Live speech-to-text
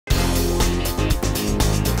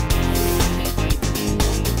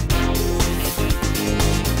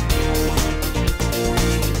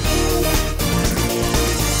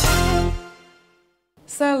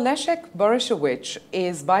Leszek Borysiewicz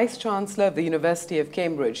is Vice-Chancellor of the University of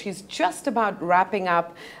Cambridge. He's just about wrapping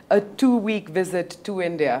up a 2-week visit to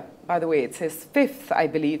India. By the way, it's his 5th, I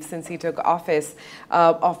believe, since he took office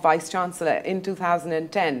of Vice-Chancellor in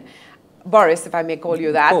 2010. Boris, if I may call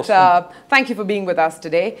you that, thank you for being with us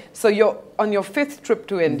today. So you're on your 5th trip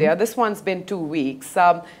to India. This one's been 2 weeks.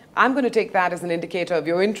 I'm going to take that as an indicator of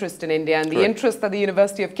your interest in India and the interest that the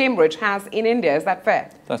University of Cambridge has in India. Is that fair?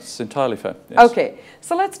 That's entirely fair, yes. Okay,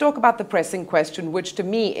 so let's talk about the pressing question, which to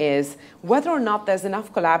me is whether or not there's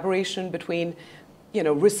enough collaboration between,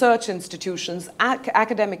 research institutions,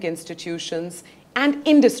 academic institutions, and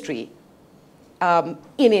industry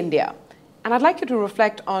in India. And I'd like you to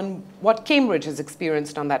reflect on what Cambridge has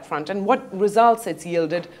experienced on that front and what results it's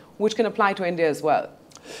yielded, which can apply to India as well.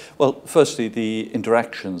 Well, firstly, the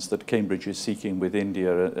interactions that Cambridge is seeking with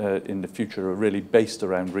India in the future are really based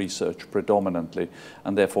around research predominantly,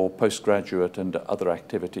 and therefore postgraduate and other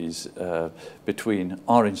activities between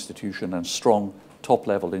our institution and strong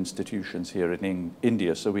top-level institutions here in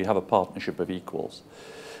India. So we have a partnership of equals.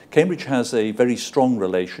 Cambridge has a very strong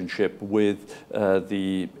relationship with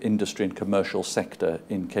the industry and commercial sector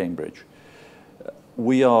in Cambridge.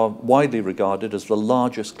 We are widely regarded as the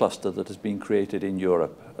largest cluster that has been created in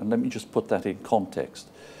Europe. And let me just put that in context.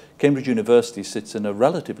 Cambridge University sits in a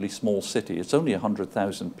relatively small city. It's only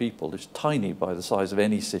 100,000 people. It's tiny by the size of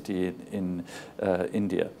any city in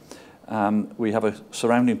India. We have a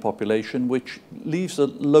surrounding population which leaves a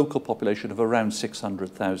local population of around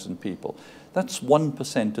 600,000 people. That's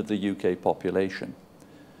 1% of the UK population.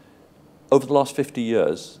 Over the last 50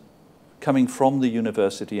 years, coming from the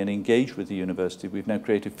university and engaged with the university, we've now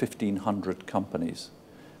created 1,500 companies.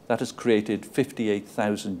 That has created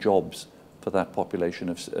 58,000 jobs for that population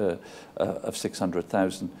of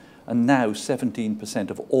 600,000. And now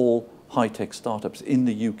 17% of all high-tech startups in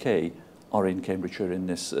the UK are in Cambridgeshire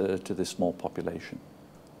to this small population.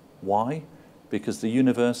 Why? Because the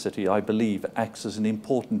university, I believe, acts as an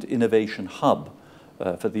important innovation hub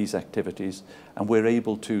for these activities, and we're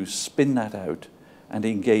able to spin that out and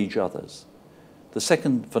engage others. The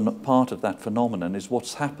second part of that phenomenon is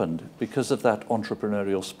what's happened because of that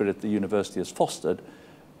entrepreneurial spirit the university has fostered.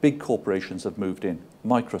 Big corporations have moved in.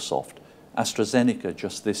 Microsoft, AstraZeneca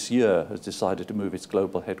just this year has decided to move its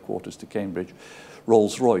global headquarters to Cambridge.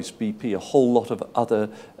 Rolls-Royce, BP, a whole lot of other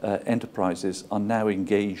enterprises are now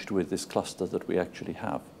engaged with this cluster that we actually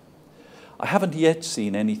have. I haven't yet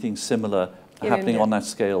seen anything similar happening on that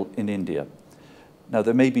scale in India. Now,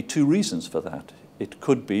 there may be 2 reasons for that. It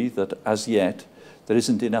could be that, as yet, there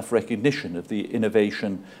isn't enough recognition of the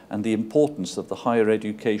innovation and the importance of the higher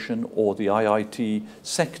education or the IIT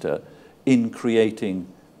sector in creating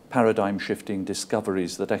paradigm-shifting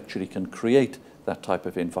discoveries that actually can create that type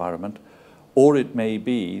of environment. Or it may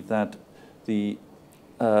be that the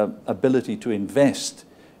ability to invest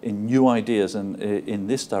in new ideas and in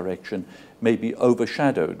this direction may be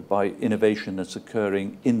overshadowed by innovation that's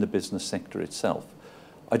occurring in the business sector itself.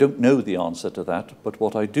 I don't know the answer to that, but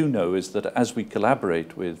what I do know is that as we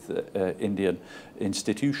collaborate with Indian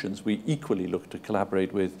institutions, we equally look to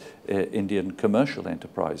collaborate with Indian commercial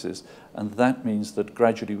enterprises, and that means that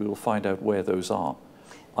gradually we will find out where those are.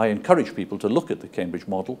 I encourage people to look at the Cambridge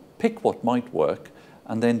model, pick what might work,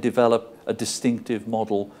 and then develop a distinctive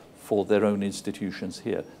model for their own institutions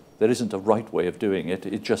here. There isn't a right way of doing it.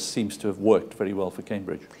 It just seems to have worked very well for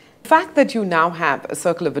Cambridge. The fact that you now have a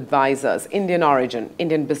circle of advisors, Indian origin,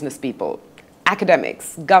 Indian business people,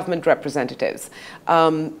 academics, government representatives,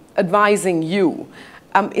 advising you,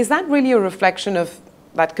 is that really a reflection of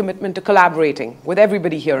that commitment to collaborating with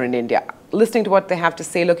everybody here in India, listening to what they have to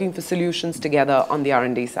say, looking for solutions together on the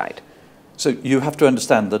R&D side? So you have to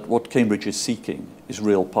understand that what Cambridge is seeking is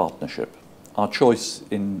real partnership. Our choice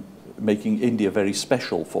in making India very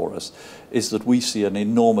special for us is that we see an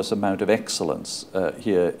enormous amount of excellence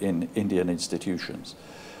here in Indian institutions.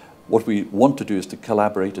 What we want to do is to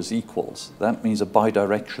collaborate as equals. That means a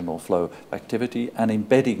bi-directional flow of activity and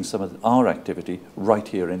embedding some of our activity right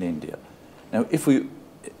here in India. Now, if we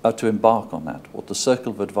are to embark on that, what the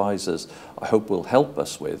Circle of Advisors, I hope, will help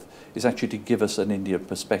us with is actually to give us an Indian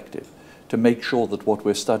perspective, to make sure that what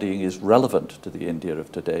we're studying is relevant to the India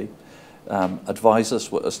of today, advise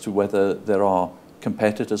us as to whether there are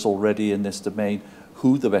competitors already in this domain,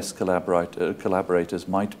 who the best collaborators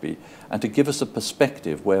might be, and to give us a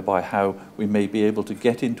perspective whereby how we may be able to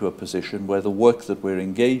get into a position where the work that we're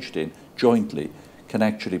engaged in jointly can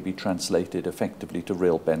actually be translated effectively to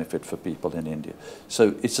real benefit for people in India.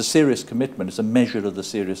 So it's a serious commitment. It's a measure of the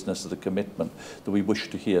seriousness of the commitment that we wish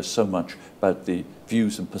to hear so much about the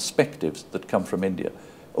views and perspectives that come from India.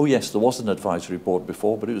 oh yes, there was an advisory board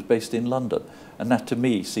before, but it was based in London. And that to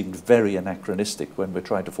me seemed very anachronistic when we're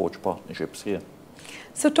trying to forge partnerships here.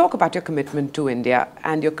 So talk about your commitment to India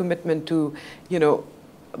and your commitment to,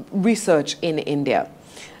 research in India.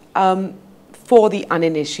 For the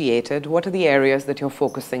uninitiated, what are the areas that you're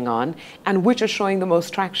focusing on and which are showing the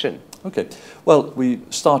most traction? Okay. Well, we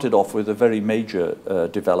started off with a very major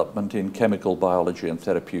development in chemical biology and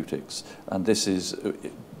therapeutics. And this is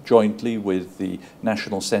jointly with the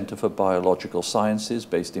National Centre for Biological Sciences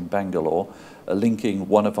based in Bangalore, linking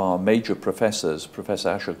one of our major professors, Professor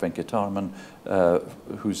Ashok Venkataraman,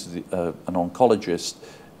 who's an oncologist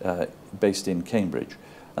based in Cambridge.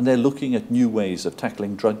 And they're looking at new ways of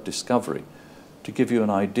tackling drug discovery. To give you an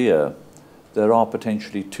idea, there are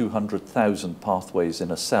potentially 200,000 pathways in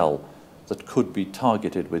a cell that could be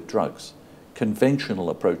targeted with drugs. Conventional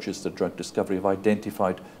approaches to drug discovery have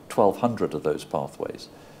identified 1,200 of those pathways.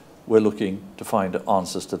 We're looking to find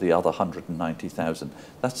answers to the other 190,000.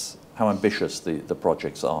 That's how ambitious the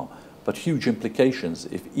projects are. But huge implications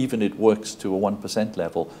if even it works to a 1%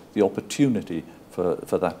 level, the opportunity for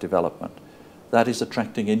that development. That is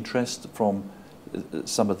attracting interest from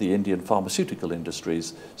some of the Indian pharmaceutical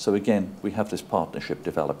industries. So again, we have this partnership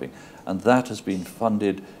developing. And that has been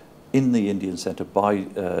funded in the Indian Centre by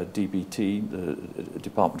DBT, the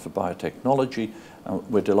Department for Biotechnology.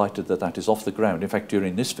 We're delighted that that is off the ground. In fact,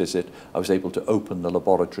 during this visit, I was able to open the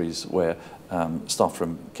laboratories where staff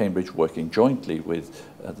from Cambridge working jointly with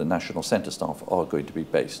the National Centre staff are going to be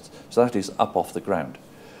based. So that is up off the ground.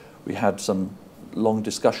 We had some long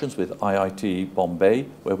discussions with IIT Bombay,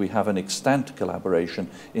 where we have an extant collaboration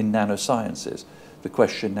in nanosciences. The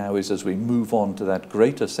question now is, as we move on to that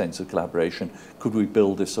greater sense of collaboration, could we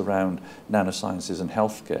build this around nanosciences and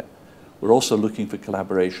healthcare? We're also looking for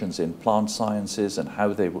collaborations in plant sciences and how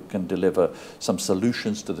they can deliver some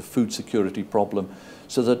solutions to the food security problem,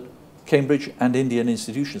 so that Cambridge and Indian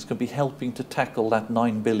institutions can be helping to tackle that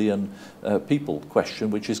 9 billion people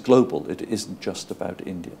question, which is global. It isn't just about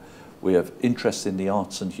India. We have interest in the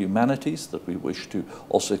arts and humanities that we wish to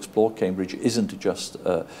also explore. Cambridge isn't just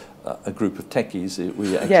a group of techies.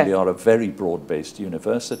 We actually are a very broad-based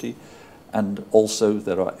university. And also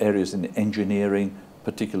there are areas in engineering,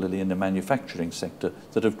 particularly in the manufacturing sector,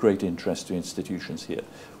 that have great interest to institutions here.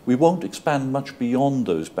 We won't expand much beyond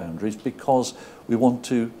those boundaries because we want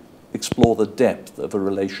to explore the depth of a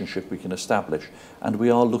relationship we can establish. And we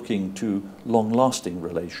are looking to long-lasting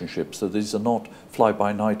relationships. So these are not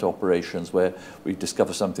fly-by-night operations where we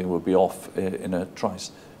discover something will be off in a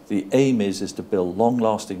trice. The aim is to build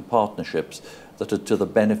long-lasting partnerships that are to the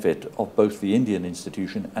benefit of both the Indian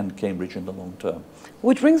institution and Cambridge in the long term.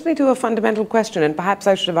 Which brings me to a fundamental question, and perhaps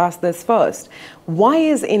I should have asked this first. Why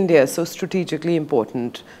is India so strategically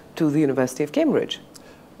important to the University of Cambridge?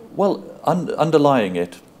 Well, underlying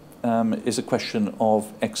it is a question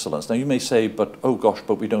of excellence. Now you may say, but oh gosh,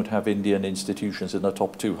 but we don't have Indian institutions in the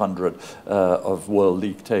top 200 of World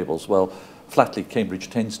League tables. Well, flatly, Cambridge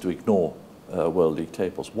tends to ignore World League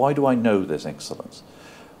tables. Why do I know there's excellence?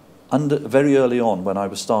 Very early on, when I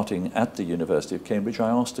was starting at the University of Cambridge,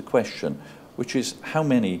 I asked a question, which is how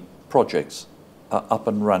many projects are up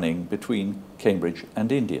and running between Cambridge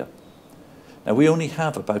and India? Now, we only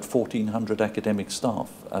have about 1,400 academic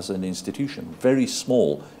staff as an institution, very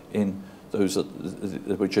small in those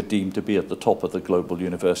which are deemed to be at the top of the global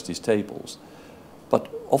universities tables.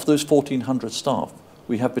 But of those 1,400 staff,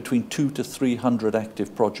 we have between 200 to 300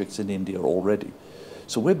 active projects in India already.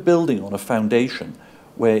 So we're building on a foundation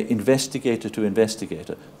where investigator to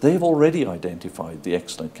investigator, they've already identified the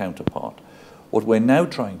excellent counterpart. What we're now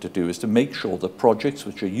trying to do is to make sure that projects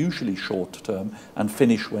which are usually short-term and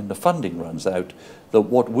finish when the funding runs out, that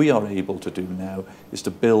what we are able to do now is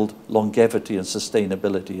to build longevity and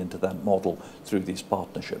sustainability into that model through these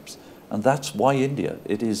partnerships. And that's why India.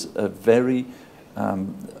 It is a very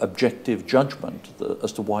objective judgment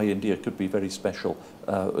as to why India could be very special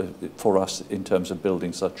for us in terms of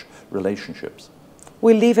building such relationships.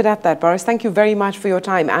 We'll leave it at that, Boris. Thank you very much for your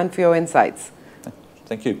time and for your insights.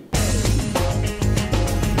 Thank you.